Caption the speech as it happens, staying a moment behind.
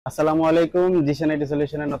আসসালামু আলাইকুম। জিশান ইট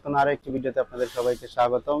সলিউশনের নতুন আরো একটি ভিডিওতে আপনাদের সবাইকে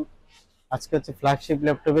স্বাগতম। আজকে হচ্ছে ফ্ল্যাগশিপ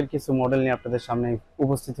ল্যাপটপের কিছু মডেল নিয়ে আপনাদের সামনে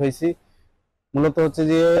উপস্থিত হয়েছি। মূলত হচ্ছে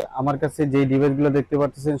যে আমার কাছে যে ডিভাইসগুলো দেখতে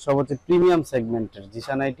পাচ্ছেন সব হচ্ছে প্রিমিয়াম সেগমেন্টের।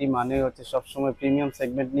 জিশান আইটি মানে হচ্ছে সবসময় প্রিমিয়াম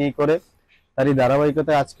সেগমেন্ট নিয়েই করে। তারই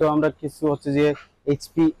ধারাবাহিকতায় আজকেও আমরা কিছু হচ্ছে যে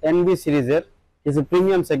এইচপি এনবি সিরিজের কিছু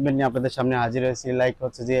প্রিমিয়াম সেগমেন্ট নিয়ে আপনাদের সামনে হাজির হয়েছি। লাইক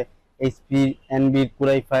হচ্ছে যে HP NB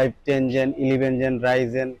কুরাই 5 10 gen 11 gen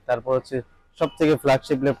Ryzen, তারপর হচ্ছে সব থেকে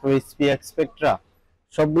ফ্ল্যাগশিপ ল্যাপটপ এইচপি স্পেক্ট্রা,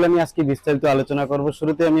 সবগুলো আমি আজকে বিস্তারিত আলোচনা করব।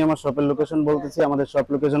 শুরুতে আমি আমার শপের লোকেশন বলতেছি। আমাদের শপ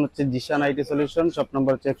লোকেশন হচ্ছে Zeeshan IT solution, shop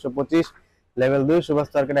number হচ্ছে 125, লেভেল 2, সুভাষ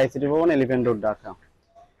মার্কেট, আইসিটি ভবন, এলিফ্যান্ট রোড, ঢাকা।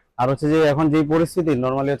 আর হচ্ছে যে এখন যে পরিস্থিতি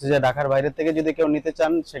নরমালি হচ্ছে যে ঢাকার বাইরে থেকে যদি কেউ নিতে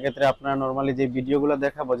চান, সেক্ষেত্রে আপনারা নরমালি যে ভিডিওগুলো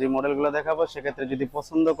দেখাবো, যে মডেলগুলো দেখাবো, সেক্ষেত্রে যদি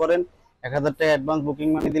পছন্দ করেন 1000 টাকা অ্যাডভান্স বুকিং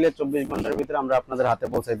মানি দিলে 24 ঘন্টার ভিতরে আমরা আপনাদের হাতে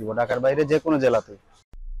পৌঁছে দিব, ঢাকার বাইরে যে কোনো জেলাতে।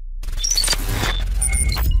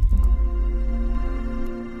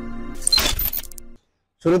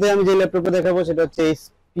 শুরুতে আমি যে ল্যাপটপটা দেখাবো সেটা হচ্ছে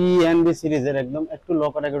এইচপি এনবি সিরিজের, একদম একটু লো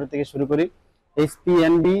ক্যাটাগরি থেকে শুরু করি। এইচপি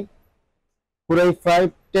এনবি পুরাই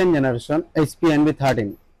 5 10 জেনারেশন, এইচপি এনবি 13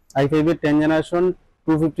 i5 এর 10 জেনারেশন,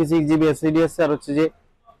 256 জিবি এসএসডি আছে, আর হচ্ছে যে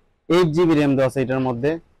 8 জিবি র্যাম দেওয়া আছে এটার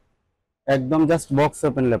মধ্যে। একদম জাস্ট বক্স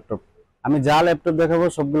ওপেন ল্যাপটপ। আমি যা ল্যাপটপ দেখাবো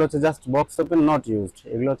সবগুলো হচ্ছে just box open, not used.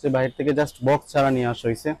 এগুলো হচ্ছে বাইরে থেকে জাস্ট বক্স ছাড়া নিয়ে আসা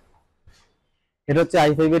হয়েছে। এটা হচ্ছে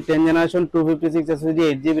i5 এর 10 জেনারেশন, 256 এসএসডি,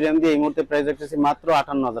 8 জিবি র্যাম দিয়ে এই মুহূর্তে প্রাইস রাখতেছি মাত্র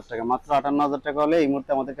 58000 টাকা। মাত্র 58000 টাকা হলে এই মুহূর্তে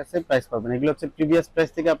আমাদের কাছে প্রাইস পাবেন। এগুলো হচ্ছে প্রিভিয়াস প্রাইস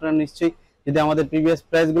থেকে আপনারা নিশ্চয়ই যদি আমাদের প্রিভিয়াস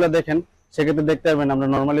প্রাইসগুলো দেখেন, সেক্ষেত্রে দেখতে পারবেন আমরা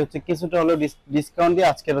নরমালি হচ্ছে কিছুটা হলেও ডিসকাউন্ট দিয়ে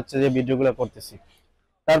আজকের হচ্ছে যে ভিডিওগুলো করতেছি।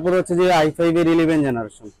 তারপর হচ্ছে যে i5 এর 11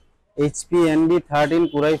 জেনারেশন, এইচপি এনবি 13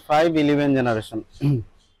 পুরাই 5 11 জেনারেশন।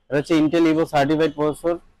 এটা হচ্ছে ইন্টেল ইভো সার্টিফাইড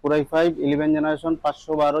প্রসেসর, পুরাই 5 11 জেনারেশন,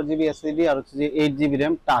 512 জিবি এসএসডি, আর হচ্ছে যে 8 জিবি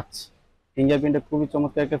র্যাম, টাচ। ফিঙ্গারপ্রিন্টে খুবই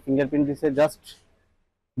চমৎকার একটা ফিঙ্গারপ্রিন্ট দিচ্ছে, জাস্ট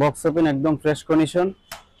বক্স ওপেন, একদম ফ্রেশ কন্ডিশন।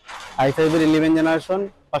 i5 এর 11 generation,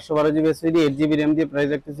 512 GB SSD, 8 GB RAM দিয়ে প্রাইস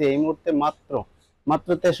রাখতেছি এই মুহূর্তে মাত্র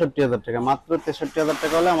 63000 টাকা। মাত্র 63000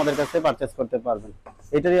 টাকা হলে আমাদের কাছে পারচেস করতে পারবেন।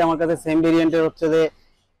 এটারই আমার কাছে সেম ভেরিয়েন্টের হচ্ছে যে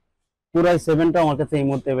কুরাই 7টা আমার কাছে এই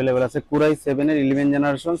মুহূর্তে अवेलेबल আছে। কুরাই 7 এর 11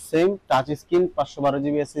 generation, same touch screen, 512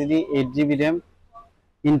 GB SSD, 8 GB RAM,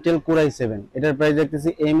 Intel কুরাই 7। এটার প্রাইস রাখতেছি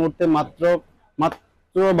এই মুহূর্তে মাত্র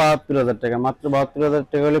 72000 টাকা। মাত্র 72000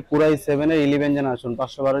 টাকা হলে কুরাই 7 এর 11 generation,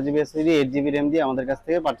 512 GB SSD, 8 GB RAM দিয়ে আমাদের কাছ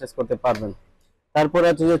থেকে পারচেস করতে পারবেন। তারপরে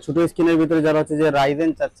হচ্ছে যে ছোট স্ক্রিনের ভিতরে যারা হচ্ছে যে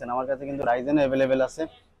রাইজেন চাচ্ছেন, আমার কাছে কিন্তু রাইজেন अवेलेबल আছে।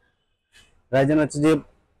 রাইজেন হচ্ছে যে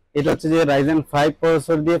এটা হচ্ছে যে রাইজেন 5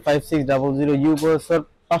 প্রসেসর দিয়ে 5600U processor,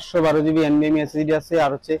 512 GB NVMe SSD আছে,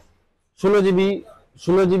 আর হচ্ছে 16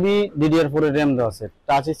 জিবি DDR4 এর র্যাম দেওয়া আছে।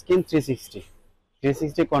 Touch screen,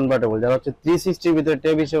 360 convertible. যারা হচ্ছে 360 এর ভিতরে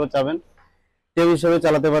ট্যাব হিসেবে চাবেন, ট্যাব হিসেবে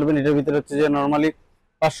চালাতে পারবেন। এটার ভিতরে হচ্ছে যে নরমালি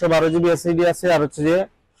 512 জিবি এসএসডি আছে, আর হচ্ছে যে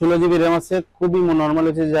 16 জিবি র্যাম আছে। খুবই নরমাল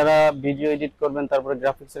হচ্ছে যারা ভিডিও এডিট করবেন, তারপরে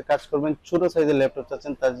গ্রাফিক্স এর কাজ করবেন, ছোট সাইজের ল্যাপটপ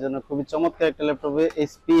চাচ্ছেন, তার জন্য খুবই চমৎকার একটা ল্যাপটপ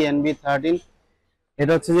এইচপি এনবি 13।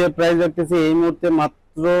 এটা হচ্ছে যে প্রাইস রাখতেছি এই মুহূর্তে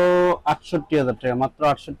মাত্র 68000 টাকা। মাত্র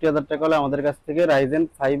 68000 টাকা হলে আমাদের কাছ থেকে রাইজেন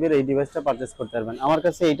 5 এর এই ডিভাইসটা পারচেস করতে পারবেন। আমার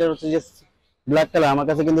কাছে এইটার হচ্ছে যে ব্ল্যাক কালার, আমার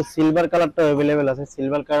কাছে কিন্তু সিলভার কালারটা अवेलेबल আছে।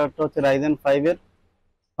 সিলভার কালারটা হচ্ছে রাইজেন 5 এর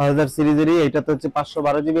 1000 সিরিজেরই। এটাতে হচ্ছে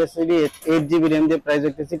 512 জিবি এসএসডি, 8 জিবি র্যাম দিয়ে প্রাইস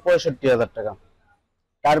রাখতেছি 65000 টাকা।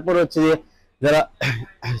 তারপর হচ্ছে যে যারা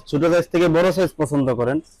ছোট সাইজ থেকে বড় সাইজ পছন্দ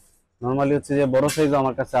করেন, নরমালি হচ্ছে যে বড় সাইজও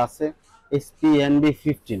আমার কাছে আছে। এইচপি এনবি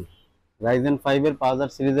 15 রাইজেন 5 এর 5000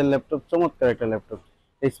 সিরিজের ল্যাপটপ, চমৎকার একটা ল্যাপটপ।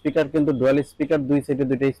 এই স্পিকার কিন্তু ডুয়াল স্পিকার, দুই সাইডে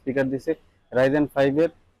দুইটা স্পিকার দিছে। রাইজেন 5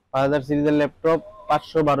 এর 5000 সিরিজের ল্যাপটপ,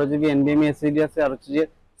 512 জিবি এনভিএমই এসএসডি আছে, আর হচ্ছে যে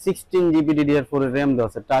 16 জিবি DDR4 এর র্যাম দেওয়া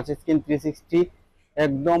আছে। টাচ স্ক্রিন, 360,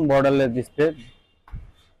 একদম borderless display,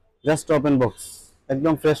 just open box,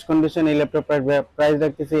 একদম ফ্রেশ কন্ডিশন। এই ল্যাপটপ প্রাইস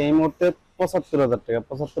রাখতেছি এই মুহূর্তে 75000 টাকা।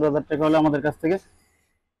 75000 টাকা হলে আমাদের কাছ থেকে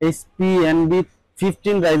এইচপি এনবি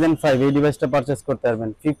 15 রাইজেন 5 এই ডিভাইসটা পারচেস করতে পারবেন।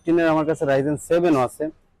 15 এর আমার কাছে রাইজেন 7 ও আছে।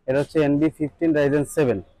 এটা হচ্ছে NB 15 Ryzen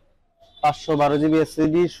 7, 512 GB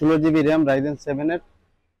SSD, 16 GB RAM, Ryzen 7 এর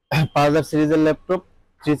 5000 সিরিজের ল্যাপটপ,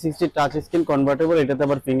 360 টাচ স্ক্রিন কনভার্টেবল। এটাতে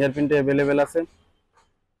আবার ফিঙ্গারপ্রিন্ট अवेलेबल আছে।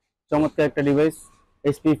 চমৎকার একটা ডিভাইস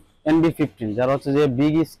এইচপি এনবি 15। যারা হচ্ছে যে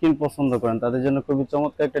বিগ স্ক্রিন পছন্দ করেন, তাদের জন্য খুবই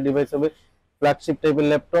চমৎকার একটা ডিভাইস হবে, ফ্ল্যাগশিপ টাইপের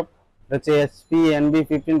ল্যাপটপ। হচ্ছে এইচপি এনবি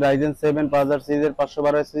 15 রাইজেন 7 5000 সিরিজের,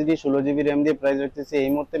 512 এসএসডি, 16 জিবি র্যাম দিয়ে প্রাইস রাখতেছি এই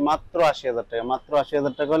মুহূর্তে মাত্র 80000 টাকা। মাত্র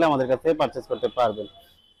 80000 টাকা হলে আমাদের কাছে পারচেস করতে পারবেন।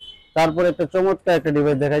 তারপরে একটা চমৎকার একটা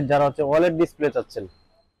ডিভাইস দেখাই, যারা হচ্ছে ওয়ালেট ডিসপ্লে চাচ্ছেন।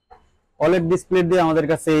 ওয়ালেট ডিসপ্লে দিয়ে আমাদের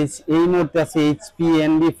কাছে এই মুহূর্তে আছে এইচপি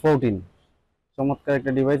এনবি 14, চমৎকার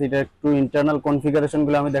একটা ডিভাইস। এটা একটু ইন্টারনাল কনফিগারেশন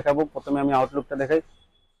গুলো আমি দেখাবো। প্রথমে আমি আউটলুকটা দেখাই।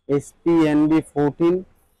 এইচপি এনবি 14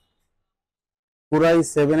 পুরাই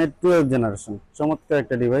 7 এর 12 জেনারেশন, চমৎকার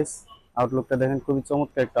একটা ডিভাইস। আউটলুকটা দেখেন, খুবই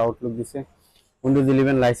চমৎকার একটা আউটলুক দিছে। উইন্ডোজ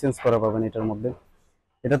 11 লাইসেন্স করা পাবেন এটার মধ্যে।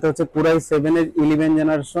 এটাতে হচ্ছে পুরাই 7 এর 11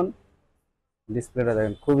 জেনারেশন। ডিসপ্লেটা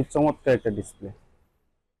দেখেন, খুবই চমৎকার একটা ডিসপ্লে।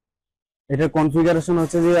 এটার কনফিগারেশন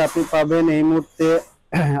হচ্ছে যে আপনি পাবেন এই মুহূর্তে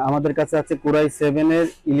আমাদের কাছে আছে পুরাই 7 এর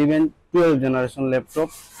 11 12 generation laptop,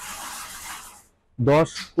 10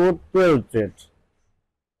 core 12 thread,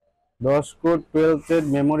 10 core 12 thread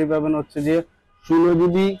memory পাবেন হচ্ছে যে 16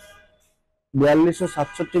 জিবি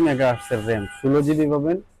 4267 মেগাহার্টজের র্যাম, 16 জিবি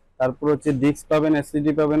পাবেন। তারপর হচ্ছে ডিস্ক পাবেন,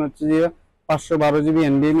 এসএসডি পাবেন হচ্ছে যে 512 জিবি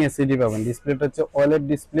এনভিএমই এসএসডি পাবেন। ডিসপ্লেটা হচ্ছে OLED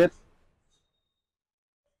ডিসপ্লে।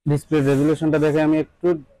 ডিসপ্লে রেজুলেশনটা দেখে আমি একটু,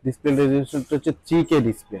 ডিসপ্লে রেজুলেশনটা হচ্ছে 3K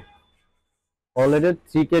display, OLED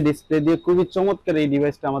 3K display দিয়ে খুবই চমৎকার এই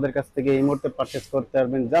ডিভাইসটা আমাদের কাছ থেকে এই মুহূর্তে পারচেজ করতে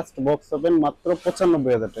পারবেন। জাস্ট বক্স ওপেন মাত্র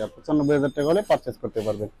 95,000 টাকা, 95,000 টাকা হলে পারচেজ করতে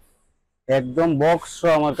পারবেন। একদম বক্স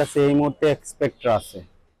আমার কাছে এই মুহূর্তে স্পেক্ট্রা আছে,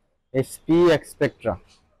 HP স্পেক্ট্রা।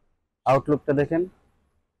 আউটলুকটা দেখেন,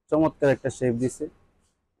 চমৎকার একটা শেপ দিছে।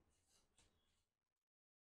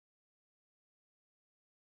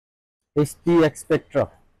 HP Spectra,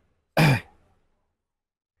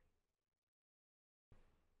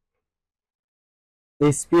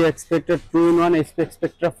 HP Spectra 2-in-1, HP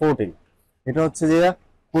Spectra 14। এটা হচ্ছে যে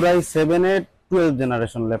পুরাই 7 এর 12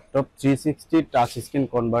 generation laptop, 360 touch screen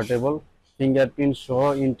convertible, fingerprint সহ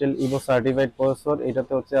ইন্টেল ইভো সার্টিফাইড প্রসেসর।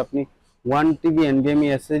 এটাতে হচ্ছে আপনি 1 TB এনভিএমই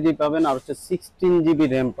এসএসডি পাবেন আর হচ্ছে 16 জিবি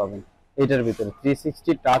র্যাম পাবেন এটার ভিতরে।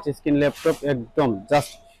 360 টাচ স্ক্রিন ল্যাপটপ একদম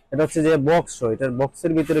জাস্ট। এটা হচ্ছে যে বক্স, এটার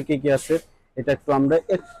বক্সের ভিতরে কি কি আছে এটা একটু আমরা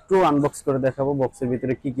একটু আনবক্স করে দেখাবো, বক্সের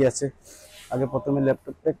ভিতরে কি কি আছে। আগে প্রথমে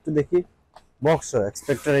ল্যাপটপটা একটু দেখি। বক্স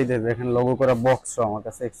স্পেক্ট্রা, এই দেখেন লোগো করা বক্স আমার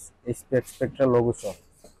কাছে, HP স্পেক্ট্রা লোগো সহ।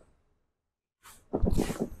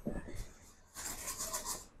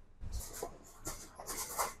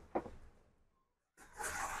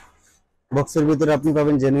 বক্সের ভিতরে আপনি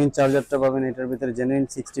পাবেন জেনুইন চার্জারটা পাবেন, এটার ভিতরে জেনুইন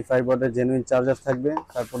 65 ওয়াটের জেনুইন চার্জার থাকবে।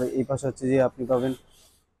 তারপরে এই পাশে হচ্ছে যে আপনি পাবেন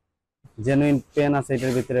জেনুইন পেন আছে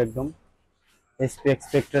এটার ভিতরে একদম, HP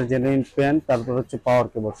স্পেক্ট্রার জেনুইন পেন। তারপর হচ্ছে পাওয়ার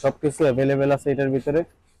কেবল, সবকিছু অ্যাভেলেবেল আছে এটার ভিতরে।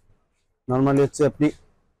 নরমালি হচ্ছে আপনি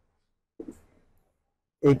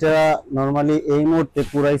এইটা নরমালি এই মুহূর্তে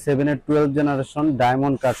পুরাই 7 এর 12 জেনারেশন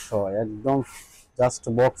ডায়মন্ড কাট সহ একদম just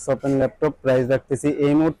box open laptop. Price রাখতেছি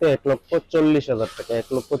এই মুহূর্তে 1,40,000 টাকা।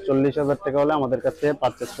 1,40,000 টাকা হলে আমাদের কাছে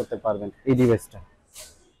পারচেজ করতে পারবেন এই ডিভাইসটা।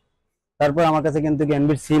 তারপর আমার কাছে কিন্তু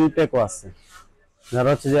এনবির সিল প্যাকও আছে। যারা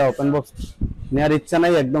হচ্ছে যে ওপেন বক্স নেওয়ার ইচ্ছা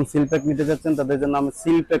নাই, একদম সিল প্যাক নিতে চাচ্ছেন, তাদের জন্য আমার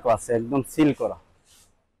সিল প্যাকও আছে, একদম সিল করা,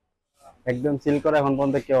 একদম সিল করা। এখন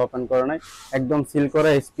পর্যন্ত কেউ ওপেন করে নাই, একদম সিল করা।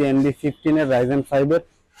 HP NB15 এর Ryzen 5 এর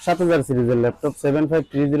 7000 সিরিজের laptop,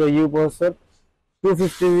 7530U processor,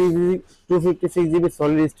 256 GB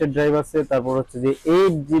solid state drive আছে। তারপর হচ্ছে যে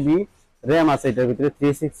 8 জিবি র্যাম আছে এটার ভিতরে,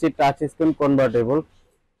 360 টাচ স্ক্রিন কনভার্টেবল,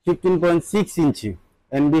 15.6 ইঞ্চি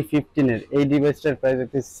NB15 এর এই ডিভাইসটার প্রাইস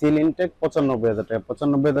হচ্ছে সিল ইনটেক 95,000 টাকা।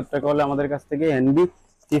 95,000 টাকা হলে আমাদের কাছ থেকে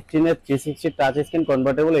NB15 এর 360 টাচ স্ক্রিন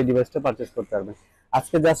কনভার্টেবল এই ডিভাইসটা পারচেজ করতে পারবেন।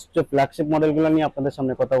 আজকে জাস্ট ফ্ল্যাগশিপ মডেলগুলো নিয়ে আপনাদের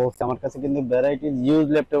সামনে কথা বলছি। আমার কাছে কিন্তু ভ্যারাইটিজ ইউজ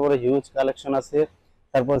ল্যাপটপের হিউজ কালেকশন আছে।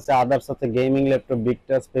 তারপর হচ্ছে আদার্স আছে gaming laptop, big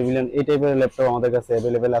touch, Pavilion, এই টাইপের ল্যাপটপ আমাদের কাছে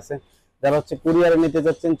অ্যাভেলেবেল আছে। যারা হচ্ছে কুরিয়ারে নিতে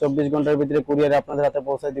যাচ্ছেন 24 ঘন্টার ভিতরে কুরিয়ারে আপনাদের হাতে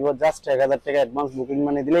পৌঁছে দিব। জাস্ট 1000 টাকা অ্যাডভান্স বুকিং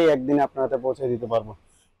মানি দিলেই একদিনে আপনার হাতে পৌঁছে দিতে পারবো।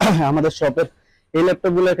 আমাদের শপের এই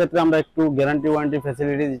ল্যাপটপগুলোর ক্ষেত্রে আমরা একটু গ্যারান্টি ওয়ারেন্টি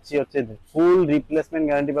ফ্যাসিলিটি দিচ্ছি, হচ্ছে ফুল রিপ্লেসমেন্ট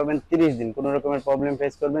গ্যারান্টি পাবেন 30 দিন। কোনো রকমের প্রবলেম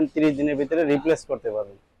ফেস করবেন 30 দিনের ভিতরে রিপ্লেস করতে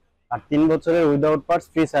পারবেন। আর 3 বছরের without parts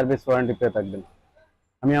free service warranty পেয়ে থাকবেন।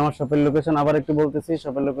 আমি আমার শপের লোকেশন আবার একটু বলতেছি।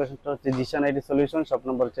 শপের লোকেশনটা হচ্ছে Zeeshan IT solution, shop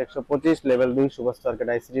number হচ্ছে 125, লেভেল 2, শুভাস্তু আর্কেড,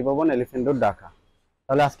 ICT ভবন, এলিফ্যান্ট রোড, ঢাকা।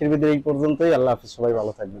 তাহলে আজকের ভিডিও এই পর্যন্তই। আল্লাহ হাফেজ, সবাই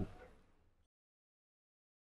ভালো থাকবেন।